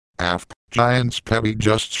AFP, Giants Pebby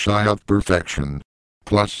just shy of perfection.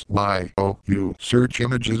 Plus YOU, search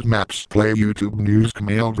images, maps, play YouTube news,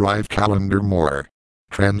 mail, drive, calendar, more.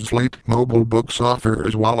 Translate, mobile books,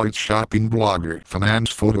 offers, wallets, shopping, blogger,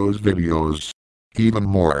 finance, photos, videos. Even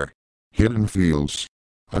more. Hidden fields.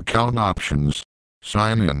 Account options.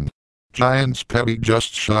 Sign in. Giants Pebby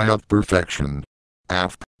just shy of perfection.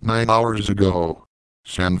 AFP, 9 hours ago.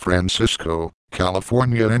 San Francisco,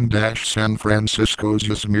 California San Francisco's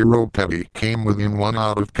ZmlI0xDkVwWFK3SQ came within 1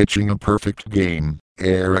 out of pitching a perfect game.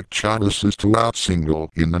 Eric Chavez's 2-out single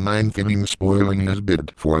in the 9th inning spoiling his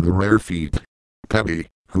bid for the rare feat. Pebby,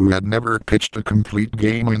 who had never pitched a complete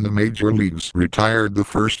game in the major leagues, retired the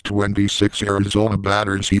first 26 Arizona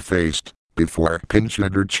batters he faced, before pinch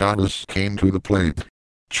hitter Chavez came to the plate.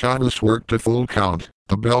 Chavez worked a full count,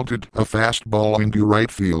 belted a fastball into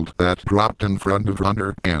right field that dropped in front of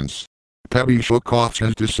runner Hance. Pebby shook off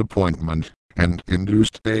his disappointment, and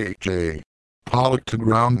induced A.J. Pollock to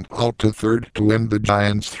ground out to third to end the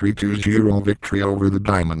Giants' 3-2 victory over the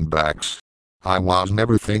Diamondbacks. "I was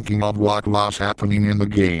never thinking of what was happening in the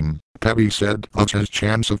game," Pebby said of his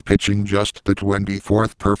chance of pitching just the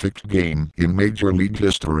 24th perfect game in Major League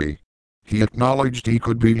history. He acknowledged he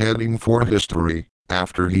could be heading for history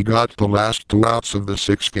after he got the last 2 outs of the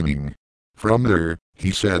 6th inning. From there,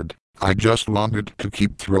 he said, "I just wanted to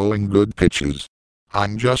keep throwing good pitches.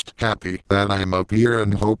 I'm just happy that I'm up here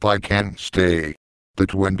and hope I can stay." The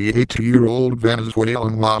 28-year-old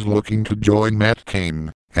Venezuelan was looking to join Matt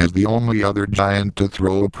Cain as the only other Giant to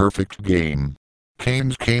throw a perfect game.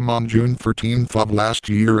 Cain's came on June 14th of last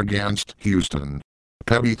year against Houston.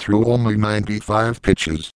 Pebby threw only 95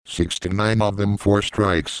 pitches, 69 of them for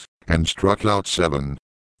strikes, and struck out 7.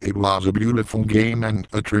 "It was a beautiful game and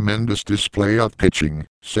a tremendous display of pitching,"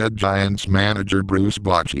 said Giants manager Bruce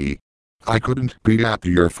Bochy. "I couldn't be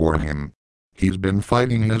happier for him. He's been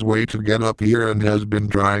fighting his way to get up here and has been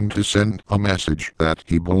trying to send a message that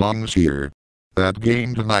he belongs here. That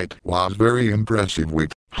game tonight was very impressive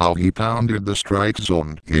with how he pounded the strike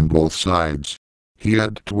zone in both sides. He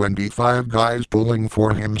had 25 guys pulling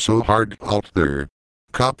for him so hard out there."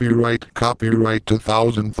 Copyright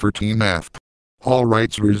 2013 AFP. All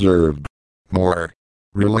rights reserved. More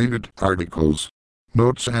related articles,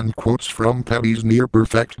 notes and quotes from Pebby's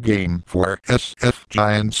near-perfect game for SF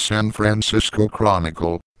Giants San Francisco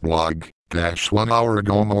Chronicle, blog, -1 hour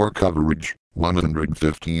ago. More coverage,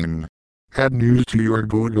 115. Add news to your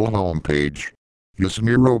Google homepage.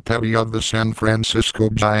 ZmlI0xDkVwWFK3SQ of the San Francisco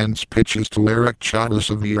Giants pitches to Eric Chavez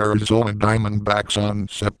of the Arizona Diamondbacks on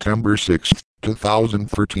September 6,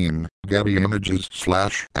 2013. Getty Images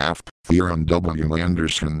 /AFP, Theron W.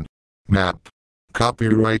 Anderson. Map.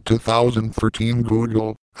 Copyright 2013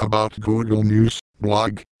 Google, about Google News,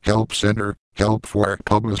 blog, Help Center, help for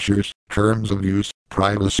publishers, terms of use,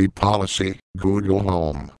 privacy policy, Google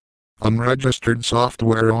Home. Unregistered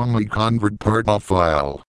software only convert part of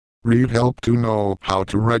file. Read help to know how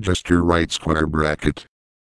to register right square bracket.